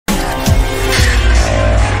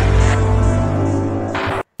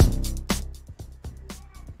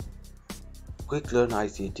Quick learn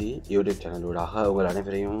ICT YouTube சேனலூடாக உங்கள்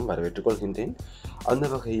அனைவரையும் வரவேற்றுக் கொள்கின்றேன். அந்த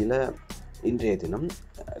வகையில் இன்றைய தினம்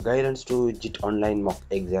guidance to GID online Mach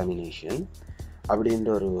examination அப்படின்ற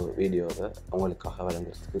ஒரு வீடியோவை உங்களுக்காக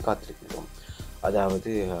வழங்குறதுக்கு காத்திருக்கின்றோம்.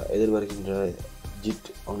 அதாவது எதிர்வருகின்ற ஜிட்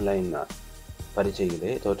ஆன்லைன்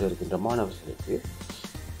பரீட்சையிலே தோற்ற இருக்கின்ற மாணவர்களுக்கு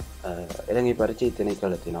இலங்கை பரீட்சை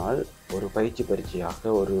திணைக்களத்தினால் ஒரு பயிற்சி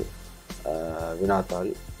பரீட்சையாக ஒரு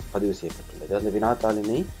வினாத்தாள் பதிவு செய்யப்பட்டுள்ளது. அந்த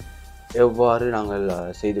வினாத்தாளினை எவ்வாறு நாங்கள்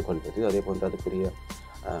செய்து கொள்வது, அதே போன்று அதுக்குரிய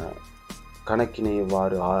கணக்கினை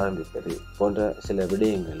எவ்வாறு ஆரம்பிப்பது போன்ற சில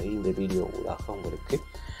விடயங்களை இந்த வீடியோ ஊடாக உங்களுக்கு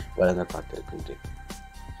வழங்க காத்திருக்கின்றேன்.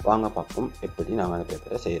 வாங்க பார்ப்போம் எப்படி நாங்கள் அந்த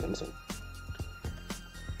பேப்பரை செய்கிறேன்னு சொல்லி.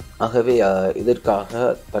 ஆகவே இதற்காக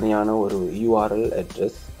தனியான ஒரு URL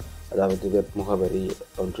அட்ரஸ், அதாவது வெப் முகவரி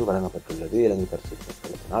ஒன்று வழங்கப்பட்டுள்ளது இலங்கை பரீட்சை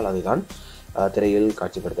திணைக்களத்தினால். அதுதான் திரையில்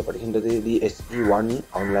காட்சிப்படுத்தப்படுகின்றது.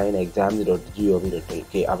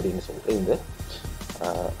 DSE1onlineexams.gov.lk அப்படின்னு சொல்லிட்டு இந்த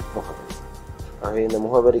முகவரி. ஆகவே இந்த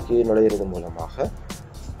முகவரிக்கு நுழையிறது மூலமாக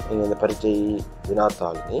நீங்கள் இந்த பரீட்சை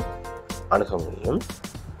வினாத்தாளினை அணுக முடியும்.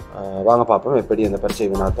 வாங்க பார்ப்போம் எப்படி அந்த பரீட்சை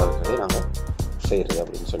வினாத்தாள்களை நாங்கள் செய்கிறது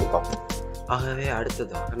அப்படின்னு சொல்லி பார்ப்போம். ஆகவே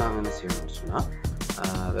அடுத்ததாக நாங்கள் என்ன செய்யணும்னு சொன்னால்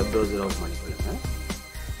வெப் ப்ரௌசர் ஓப்பன் பண்ணிக்கொள்ளுங்க.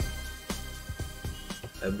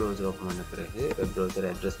 வெப் ப்ரௌசர் ஓப்பன் பண்ண பிறகு வெப் ப்ரௌசர்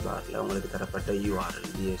அட்ரஸ் பாரில் உங்களுக்கு தரப்பட்ட URL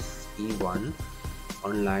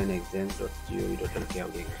DSE1onlineexams.gov.lk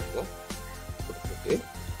அப்படிங்கிறது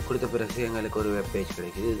கொடுத்த பிறகு எங்களுக்கு ஒரு வெப் பேஜ்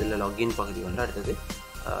கிடைக்குது. இதில் லாகின் பகுதி வந்து அடுத்தது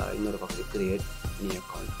இன்னொரு பகுதி கிரியேட் நியூ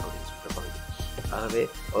அக்கௌண்ட் அப்படின்னு சொல்கிற பகுதி. ஆகவே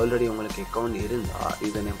ஆல்ரெடி உங்களுக்கு அக்கௌண்ட் இருந்தால்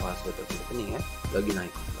யூசர் பாஸ்வேர்டை கொடுத்து நீங்கள் லாகின்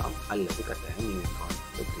ஆகிக்கொள்ளலாம், அல்லது கட்டாயம் நியூ அக்கௌண்ட்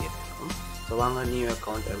க்ரியேட் பண்ணணும். ஸோ வாங்க நியூ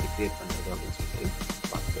அக்கௌண்ட் எப்படி க்ரியேட் பண்ணுறது அப்படின்னு சொல்லி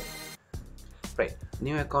பார்த்துட்டு ரைட்.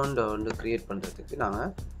 நியூ அக்கௌண்ட் வந்து க்ரியேட் பண்ணுறதுக்கு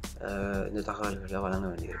நாங்கள் இந்த தகவல்களை வழங்க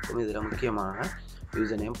வேண்டியிருக்கும். இதில் முக்கியமான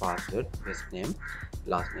user name, password, best name,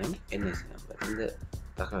 last name, NIC number, இந்த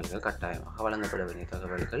தகவல்கள் கட்டாயமாக வழங்கப்பட வேண்டிய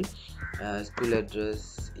தகவல்கள். ஸ்கூல் அட்ரஸ்,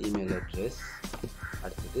 இமெயில் அட்ரஸ்,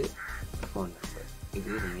 அடுத்தது ஃபோன் நம்பர். இது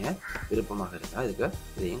நீங்கள் விருப்பமாக இருந்தால் இதுக்கு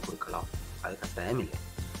இதையும் கொடுக்கலாம், அது கட்டாயம் இல்லை.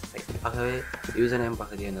 ஆகவே யூசர் நேம்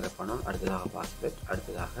பகுதியை நிரப்பணும், அடுத்ததாக பாஸ்வேர்ட்,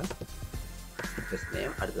 அடுத்ததாக பெஸ்ட்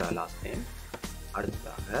நேம், அடுத்ததாக லாஸ்ட் நேம்,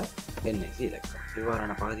 அடுத்ததாக NIC இலக்கம்.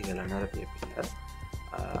 இவ்வாறான பகுதிகளை நிரப்பிய பின்னர்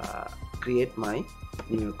கிரியேட் மை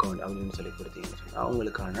நியூ அக்கௌண்ட் அப்படின்னு சொல்லி கொடுத்தீங்கன்னு சொன்னால்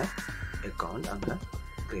உங்களுக்கான அக்கௌண்ட் அங்கே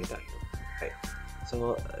க்ரியேட் ஆகிடும். ரைட். ஸோ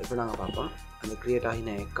இப்போ நாங்கள் பார்ப்போம் அந்த க்ரியேட் ஆகின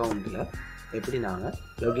அக்கௌண்ட்டில் எப்படி நாங்கள்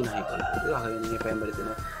லாகின் ஆகிக்கொள்வது. ஆகவே நீங்கள் பயன்படுத்தின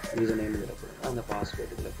யூசர் நேம் இதில் கொடுங்க, அந்த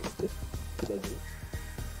பாஸ்வேர்டு இதில் கொடுத்து லாகின்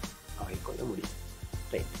ஆகிக்கொள்ள முடியும்.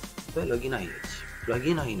 ரைட். இப்போ லாகின் ஆகிடுச்சு.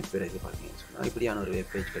 லாகின் ஆகின பிறகு பார்த்தீங்கன்னு சொன்னால் இப்படியான ஒரு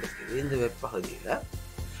வெப் பேஜ் கிடைக்கிது. இந்த வெப் பகுதியில்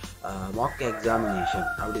மாக் எக்ஸாமினேஷன்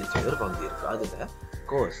அப்படின்னு சொல்லி ஒரு பகுதி இருக்குது. அதில்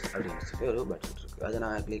கோர்ஸ் அப்படின்னு சொல்லி ஒரு பட்டன் இருக்குது. அதை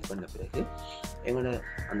நான் கிளிக் பண்ண பிறகு எங்களோட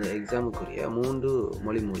அந்த எக்ஸாமுக்குரிய 3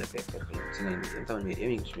 மொழி மூல பேப்பர்கள், சின்ன medium, Tamil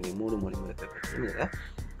medium, English medium 3 மொழி மூல பேப்பர்களும் இதில்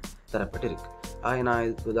தரப்பட்டு இருக்குது. ஆக நான்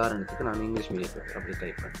இதுக்கு உதாரணத்துக்கு நான் இங்கிலீஷ் மீடியம் பேப்பர் அப்படி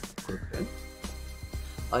டைப் பண்ணி கொடுக்குறேன்.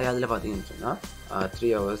 ஆக அதில் பார்த்தீங்கன்னு சொன்னால்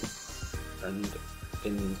 3 hours and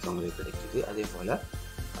 10 minutes உங்களுக்கு கிடைக்குது. அதே போல்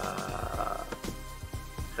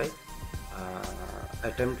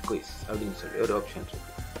அட்டெம்ப்ட் குயிஸ் அப்படின்னு சொல்லி ஒரு ஆப்ஷன்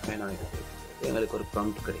இருக்குது. நான் இது எங்களுக்கு ஒரு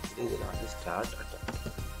ப்ராம்ப்ட் கிடைக்குது. இதில் வந்து ஸ்டார்ட் அட்டெம்ப்ட்.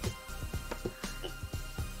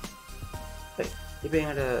 ரைட். இப்போ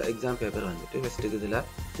எங்களோட எக்ஸாம் பேப்பர் வந்துட்டு ஃபஸ்ட்டுக்கு இதில்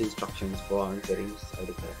இன்ஸ்ட்ரக்ஷன்ஸ் ஃபார் ஆன்சரிங்ஸ்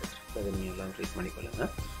தரப்பட்டிருக்கு. அதை நீங்கள் எல்லாம் ட்ரீட் பண்ணிக்கொள்ளுங்க.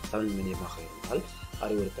 தமிழ் மீடியமாக இருந்தால்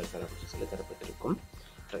அறிவுறுத்தல் தரப்பட்டு சொல்லி தரப்பட்டிருக்கும்.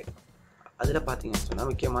 ரைட். அதில் பார்த்தீங்கன்னு சொன்னால்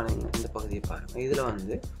முக்கியமான இந்த பகுதியை பாருங்கள். இதில்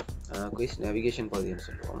வந்து குயிஸ் நேவிகேஷன் பகுதின்னு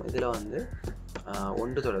சொல்லுவோம். இதில் வந்து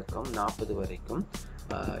 1 தொடக்கம் 40 வரைக்கும்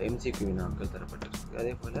MCQ வினாக்கள் தரப்பட்டிருக்கு.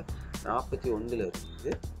 அதே போல்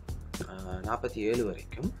 41லிருந்து 47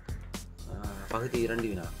 வரைக்கும் பகுதி 2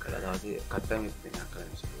 வினாக்கள், அதாவது கட்டமைப்பு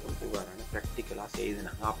வினாக்கள்னு சொல்லுவோம். இவ்வாறான ப்ராக்டிக்கலாக செய்து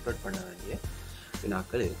நாங்கள் அப்லோட் பண்ண வேண்டிய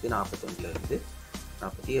வினாக்கள் இருக்குது 41லிருந்து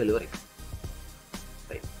 47 வரைக்கும்.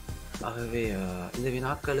 ரைட். ஆகவே இந்த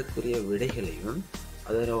வினாக்களுக்குரிய விடைகளையும்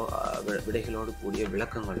அதோட விடைகளோடு கூடிய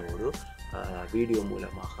விளக்கங்களோடு வீடியோ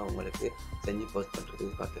மூலமாக உங்களுக்கு செஞ்சு போஸ்ட்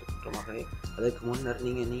பண்ணுறதுக்கு பார்த்துருக்கின்றோம். ஆகவே அதற்கு முன்னர்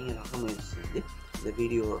நீங்களாக முயற்சி செஞ்சு இந்த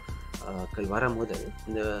வீடியோக்கள் வர முதல்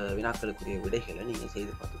இந்த வினாக்களுக்குரிய விடைகளை நீங்கள்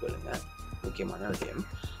செய்து பார்த்துக்கொள்ளுங்கள், முக்கியமான விடயம்.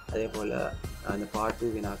 அதே போல் அந்த பாட்டு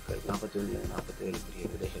வினாக்கள் 41-47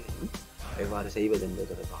 விடைகளையும் எவ்வாறு செய்வது என்பது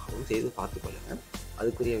தொடர்பாகவும் செய்து பார்த்துக்கொள்ளுங்கள்.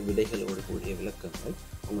 அதுக்குரிய விடைகளோடு கூடிய விளக்கங்கள்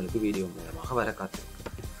உங்களுக்கு வீடியோ மூலமாக வர காத்திருக்கு.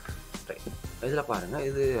 ரைட். இதில் பாருங்கள்,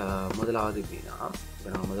 இது முதலாவது வினா. இப்போ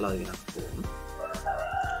நாங்கள் முதலாவது வினாக்கு போவோம்.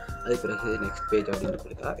 அது பிறகு நெக்ஸ்ட் பேஜ் அப்படின்னு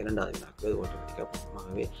கொடுத்தா 2வது வினாக்கு அது ஆட்டோமேட்டிக்காக போகும்.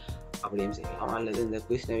 ஆகவே அப்படியும் செய்யலாம். அல்லது இந்த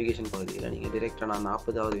குயிஸ் நேவிகேஷன் பகுதியில் நீங்கள் டிரெக்டாக நான்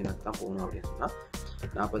 40வது வினாக்கு தான் போகணும் அப்படின்னு சொன்னால்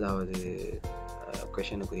 40வது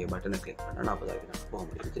கொஷனுக்குரிய பட்டனை கிளிக் பண்ணால் 40வது வினாக்கு போக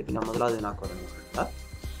முடியும். திருப்பி நான் முதலாவது வினாக்கு வரணும்னா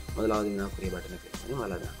முதலாவது வினாக்குரிய பட்டனை கிளிக் பண்ணி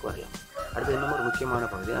முதலாவது வினாக்கு வரலாம். அடுத்து இன்னும் ஒரு முக்கியமான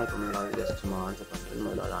பகுதி, நான் இப்போ முதலாவது ஜஸ்ட் சும்மா ஆன்சர் பண்ணுறது,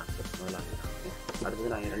 முதலாவது ஆன்சர் முதலாவது வினாக்கு.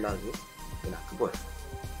 அடுத்தது நான் 2வது வினாக்கு போகிறேன்.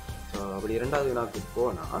 ஸோ அப்படி 2வது வினாக்கு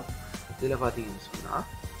போனால் இதில் பார்த்தீங்கன்னு சொன்னால்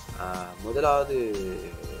முதலாவது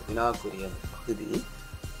வினாக்குரிய பகுதி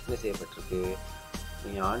என்ன செய்யப்பட்டிருக்கு,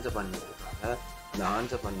 நீங்கள் ஆன்சர் பண்ணதுக்காக இந்த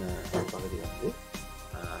ஆன்சர் பண்ண பகுதி வந்து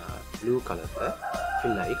ப்ளூ கலரில்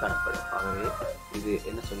ஃபில் ஆகி காணப்படும். ஆகவே இது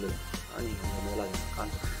என்ன சொல்லுதுன்னா, நீங்கள் முதலாவது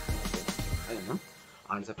இன்னும்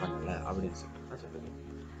ஆன்சர் பண்ணலை அப்படின்னு சொல்லிட்டு சொல்லுது.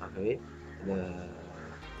 ஆகவே இந்த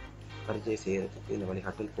பரீட்சை செய்கிறதுக்கு இந்த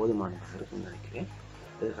வழிகாட்டல் போதுமானதாக இருக்குன்னு நினைக்கிறேன்.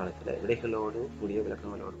 எதிர்காலத்தில் விடைகளோடு கூடிய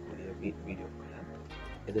விளக்கங்களோடு கூடிய வீடியோக்களை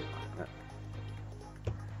எதிர்பார்ங்க.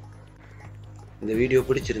 இந்த வீடியோ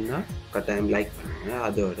பிடிச்சிருந்தா கட்டாயம் லைக் பண்ணுங்கள்.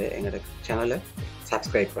 அதோட எங்களோட சேனலை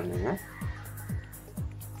சப்ஸ்கிரைப் பண்ணுங்கள்.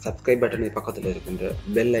 சப்ஸ்கிரைப் பட்டன் பக்கத்தில் இருக்கின்ற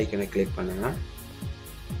பெல் ஐக்கனை கிளிக் பண்ணுங்கள்.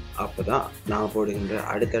 அப்போ தான் நான் போடுகின்ற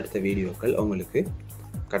அடுத்தடுத்த வீடியோக்கள் உங்களுக்கு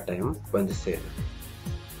கட்டாயம் வந்து சேரும்.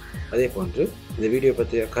 அதே போன்று இந்த வீடியோ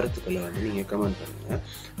பற்றிய கருத்துக்களை வந்து நீங்கள் கமெண்ட் பண்ணுங்கள்.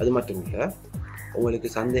 அது மட்டும் இல்லை, உங்களுக்கு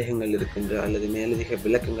சந்தேகங்கள் இருக்கின்ற அல்லது மேலதிக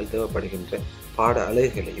விளக்கங்கள் தேவைப்படுகின்ற பாட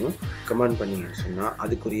அலகுகளையும் கமெண்ட் பண்ணிங்கன்னு சொன்னால்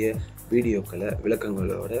அதுக்குரிய வீடியோக்களை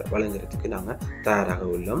விளக்கங்களோடு வழங்குறதுக்கு நாங்கள் தயாராக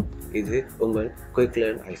உள்ளோம். இது உங்கள் குயிக்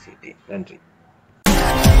லேர்ன் ICT. நன்றி.